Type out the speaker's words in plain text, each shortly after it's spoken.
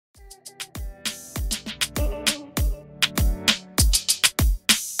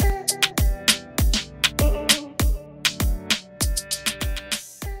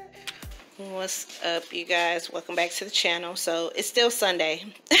What's up, you guys? Welcome back to the channel. So it's still Sunday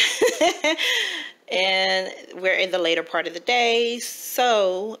and we're in the later part of the day.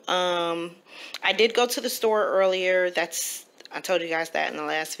 So I did go to the store earlier. I told you guys that in the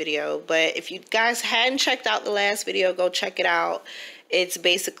last video, but if you guys hadn't checked out the last video, go check it out. It's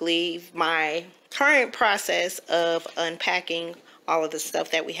basically my current process of unpacking all of the stuff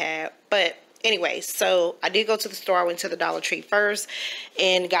that we have. But anyway, so I did go to the store. I went to the Dollar Tree first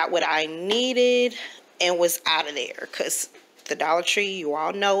and got what I needed and was out of there, because the Dollar Tree, you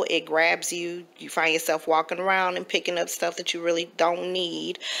all know, it grabs you. You find yourself walking around and picking up stuff that you really don't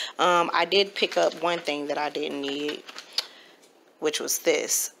need. I did pick up one thing that I didn't need, which was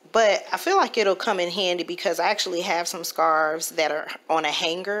this. But I feel like it'll come in handy because I actually have some scarves that are on a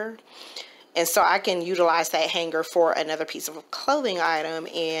hanger. And so I can utilize that hanger for another piece of clothing item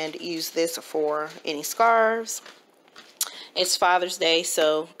and use this for any scarves. It's Father's Day,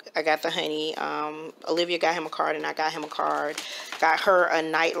 so I got the honey. Olivia got him a card and I got him a card. Got her a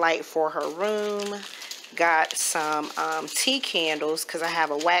nightlight for her room. Got some tea candles because I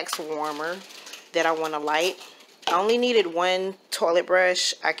have a wax warmer that I want to light. I only needed one toilet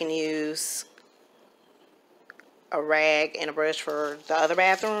brush. I can use a rag and a brush for the other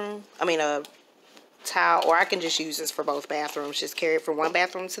bathroom. I mean a towel, or I can just use this for both bathrooms. Just carry it from one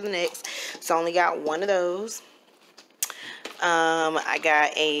bathroom to the next. So I only got one of those. I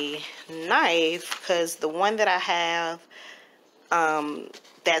got a knife because the one that I have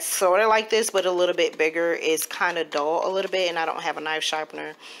that's sort of like this but a little bit bigger is kind of dull a little bit, and I don't have a knife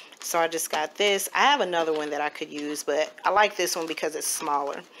sharpener. So I just got this. I have another one that I could use, but I like this one because it's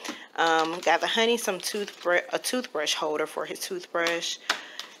smaller. Got the honey some a toothbrush holder for his toothbrush.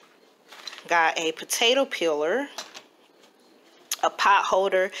 Got a potato peeler, a pot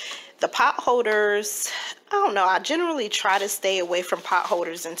holder. The pot holders, I don't know, I generally try to stay away from pot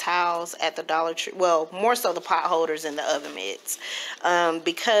holders and towels at the Dollar Tree. Well, more so the pot holders and the oven mitts,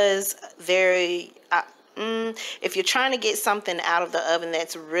 because they're if you're trying to get something out of the oven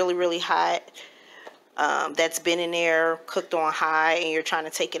that's really, really hot, that's been in there, cooked on high, and you're trying to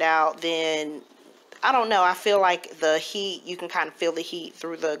take it out, then, I don't know, I feel like the heat, you can kind of feel the heat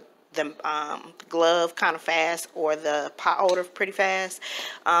through the glove kind of fast, or the pot holder pretty fast.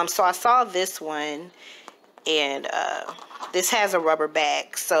 So I saw this one, and this has a rubber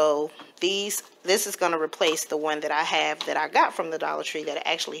back. So this is going to replace the one that I have that I got from the Dollar Tree that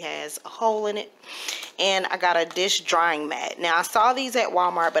actually has a hole in it. And I got a dish drying mat. Now I saw these at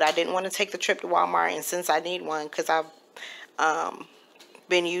Walmart, but I didn't want to take the trip to Walmart, and since I need one, because I've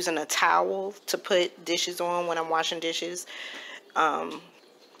been using a towel to put dishes on when I'm washing dishes,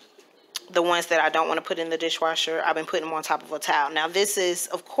 the ones that I don't want to put in the dishwasher, I've been putting them on top of a towel. Now this is,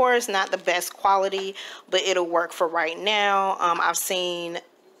 of course, not the best quality, but it'll work for right now. I've seen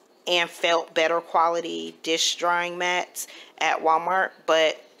and felt better quality dish drying mats at Walmart,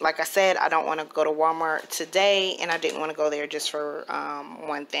 but like I said, I don't want to go to Walmart today, and I didn't want to go there just for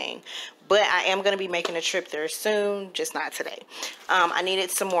one thing. But I am going to be making a trip there soon, just not today. I needed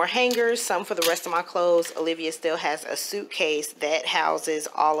some more hangers, some for the rest of my clothes. Olivia still has a suitcase that houses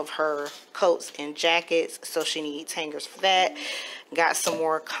all of her coats and jackets, so she needs hangers for that. Got some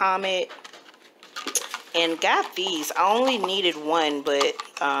more Comet, and got these. I only needed one, but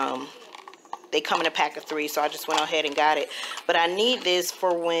they come in a pack of 3, so I just went ahead and got it. But I need this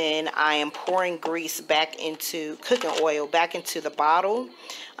for when I am pouring grease back into cooking oil, back into the bottle.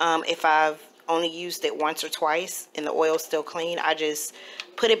 If I've only used it once or twice and the oil's still clean, I just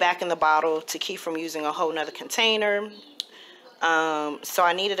put it back in the bottle to keep from using a whole nother container. So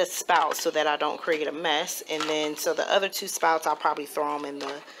I needed a spout so that I don't create a mess. And then, so the other 2 spouts, I'll probably throw them in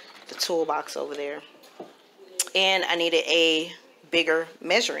the toolbox over there. And I needed a bigger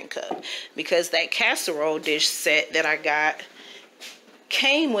measuring cup because that casserole dish set that I got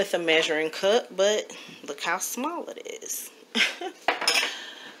came with a measuring cup, but look how small it is.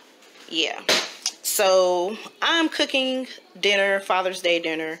 Yeah, so I'm cooking dinner, Father's Day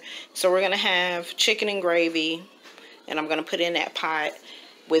dinner. So we're gonna have chicken and gravy, and I'm gonna put in that pot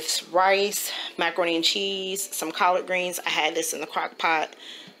with rice, macaroni and cheese, some collard greens. I had this in the crock pot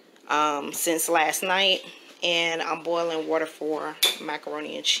since last night, and I'm boiling water for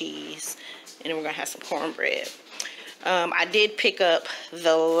macaroni and cheese, and then we're gonna have some cornbread. I did pick up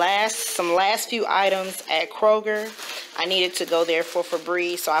some last few items at Kroger. I needed to go there for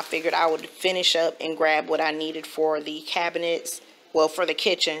Febreze, so I figured I would finish up and grab what I needed for the cabinets, well, for the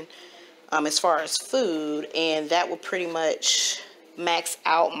kitchen, as far as food, and that would pretty much max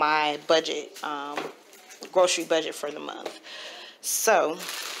out my budget, grocery budget for the month. So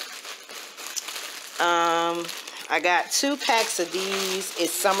I got 2 packs of these.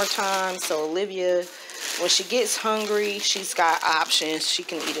 It's summertime, so Olivia, when she gets hungry, she's got options. She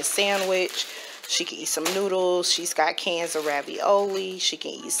can eat a sandwich. She can eat some noodles. She's got cans of ravioli. She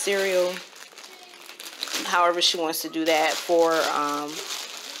can eat cereal. However she wants to do that. For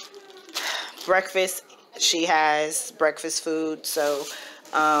breakfast, she has breakfast food. So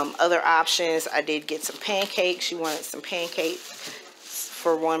other options, I did get some pancakes. She wanted some pancakes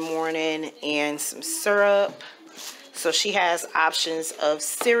for one morning and some syrup. So she has options of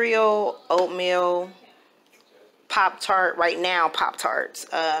cereal, oatmeal, Pop-Tart, right now Pop-Tarts,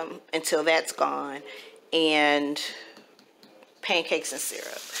 until that's gone, and pancakes and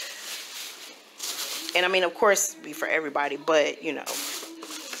syrup. And I mean, of course, be for everybody, but you know,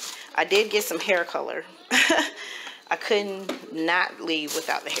 I did get some hair color. I couldn't not leave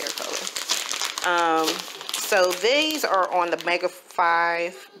without the hair color. So these are on the Mega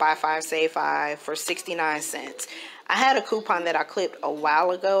 5, buy 5, save 5 for 69 cents. I had a coupon that I clipped a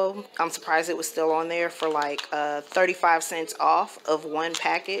while ago. I'm surprised it was still on there for like 35 cents off of one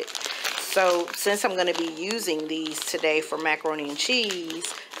packet. So since I'm going to be using these today for macaroni and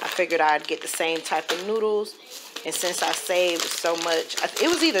cheese, I figured I'd get the same type of noodles. And since I saved so much, it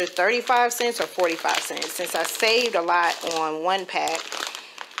was either 35 cents or 45 cents. Since I saved a lot on one pack,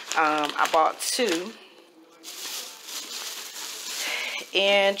 I bought 2.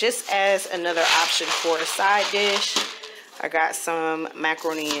 And just as another option for a side dish, I got some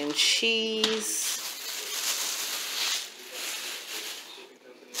macaroni and cheese.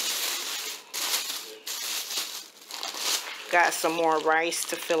 Got some more rice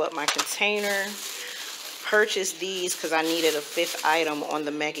to fill up my container. Purchased these because I needed a 5th item on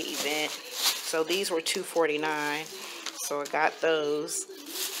the mega event. So these were $2.49. So I got those.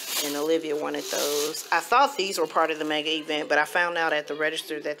 And Olivia wanted those. I thought these were part of the mega event, but I found out at the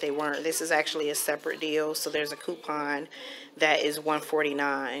register that they weren't. This is actually a separate deal. So there's a coupon that is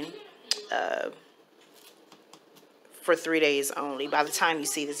 $1.49 for 3 days only. By the time you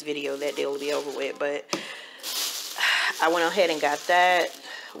see this video, that deal will be over with. But I went ahead and got that.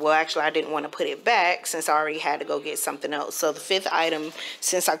 Well, actually, I didn't want to put it back since I already had to go get something else. So the 5th item,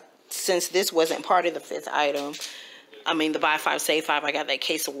 since this wasn't part of the 5th item, I mean, the buy 5, save 5, I got that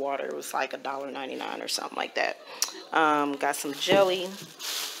case of water. It was like $1.99 or something like that. Got some jelly.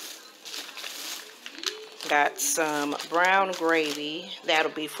 Got some brown gravy.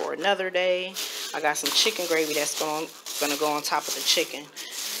 That'll be for another day. I got some chicken gravy that's going to go on top of the chicken.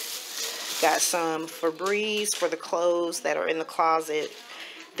 Got some Febreze for the clothes that are in the closet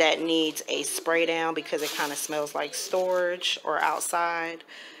that needs a spray down because it kind of smells like storage or outside.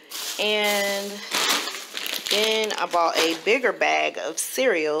 And then I bought a bigger bag of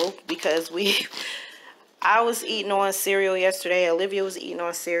cereal because I was eating on cereal yesterday. Olivia was eating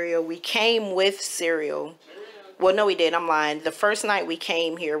on cereal. We came with cereal. Well, no, we didn't. I'm lying. The first night we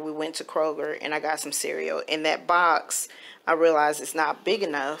came here, we went to Kroger and I got some cereal. In that box, I realized it's not big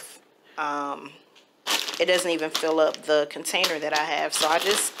enough. It doesn't even fill up the container that I have. So I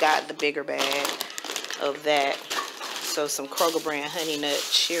just got the bigger bag of that. So some Kroger brand Honey Nut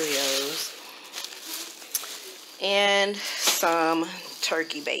Cheerios. And some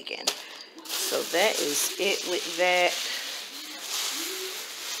turkey bacon. So that is it with that.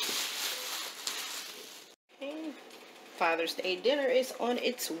 Okay. Father's Day dinner is on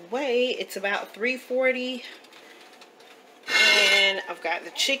its way. It's about 3:40. And I've got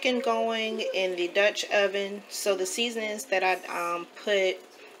the chicken going in the Dutch oven. So the seasonings that I put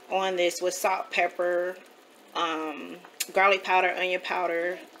on this was salt, pepper, garlic powder, onion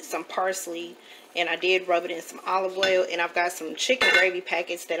powder, some parsley. And I did rub it in some olive oil. And I've got some chicken gravy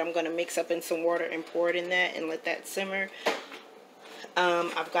packets that I'm going to mix up in some water and pour it in that and let that simmer.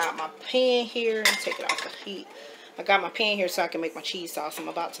 I've got my pan here. And take it off the heat. I got my pan here so I can make my cheese sauce. I'm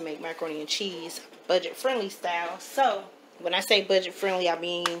about to make macaroni and cheese budget-friendly style. So when I say budget-friendly, I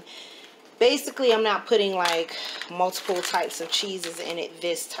mean basically I'm not putting like multiple types of cheeses in it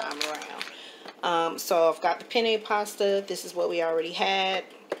this time around. So I've got the penne pasta. This is what we already had.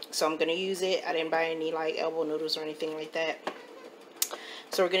 So I'm going to use it. I didn't buy any like elbow noodles or anything like that.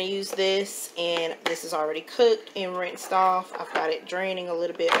 So we're going to use this, and this is already cooked and rinsed off. I've got it draining a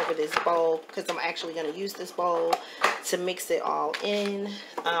little bit over this bowl because I'm actually going to use this bowl to mix it all in.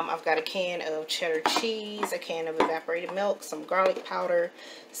 I've got a can of cheddar cheese, a can of evaporated milk, some garlic powder,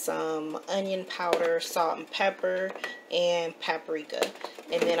 some onion powder, salt and pepper, and paprika.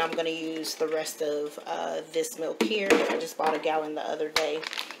 And then I'm going to use the rest of this milk here. I just bought a gallon the other day.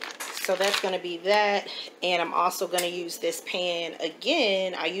 So that's going to be that. And I'm also going to use this pan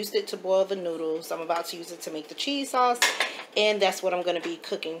again. I used it to boil the noodles. I'm about to use it to make the cheese sauce. And that's what I'm going to be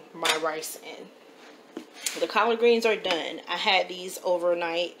cooking my rice in. The collard greens are done. I had these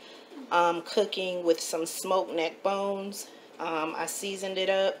overnight cooking with some smoked neck bones. I seasoned it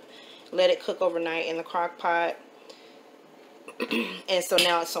up, let it cook overnight in the crock pot. And so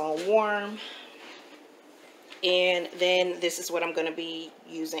now it's on warm. And then this is what I'm going to be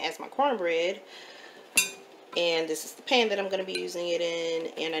using as my cornbread. And this is the pan that I'm going to be using it in.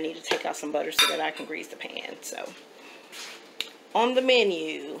 And I need to take out some butter so that I can grease the pan. So, on the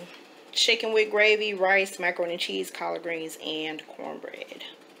menu, chicken with gravy, rice, macaroni and cheese, collard greens, and cornbread.